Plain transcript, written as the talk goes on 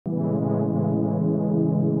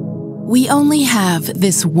We only have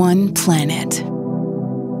this one planet.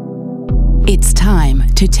 It's time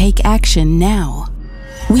to take action now.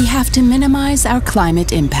 We have to minimize our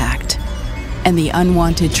climate impact and the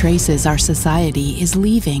unwanted traces our society is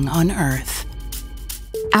leaving on Earth.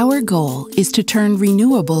 Our goal is to turn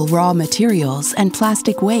renewable raw materials and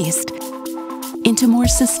plastic waste into more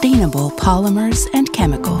sustainable polymers and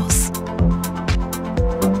chemicals.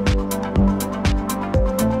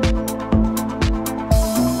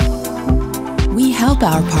 We help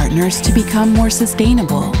our partners to become more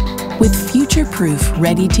sustainable with future-proof,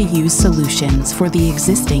 ready-to-use solutions for the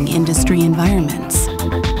existing industry environments.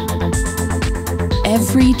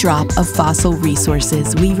 Every drop of fossil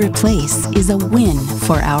resources we replace is a win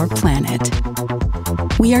for our planet.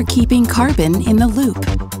 We are keeping carbon in the loop.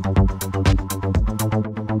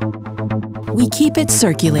 We keep it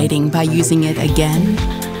circulating by using it again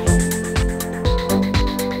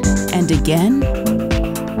and again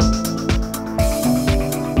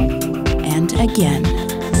and again.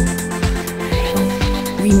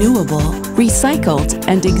 Renewable, recycled,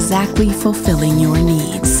 and exactly fulfilling your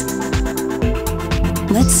needs.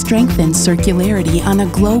 Let's strengthen circularity on a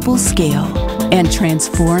global scale and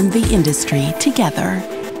transform the industry together.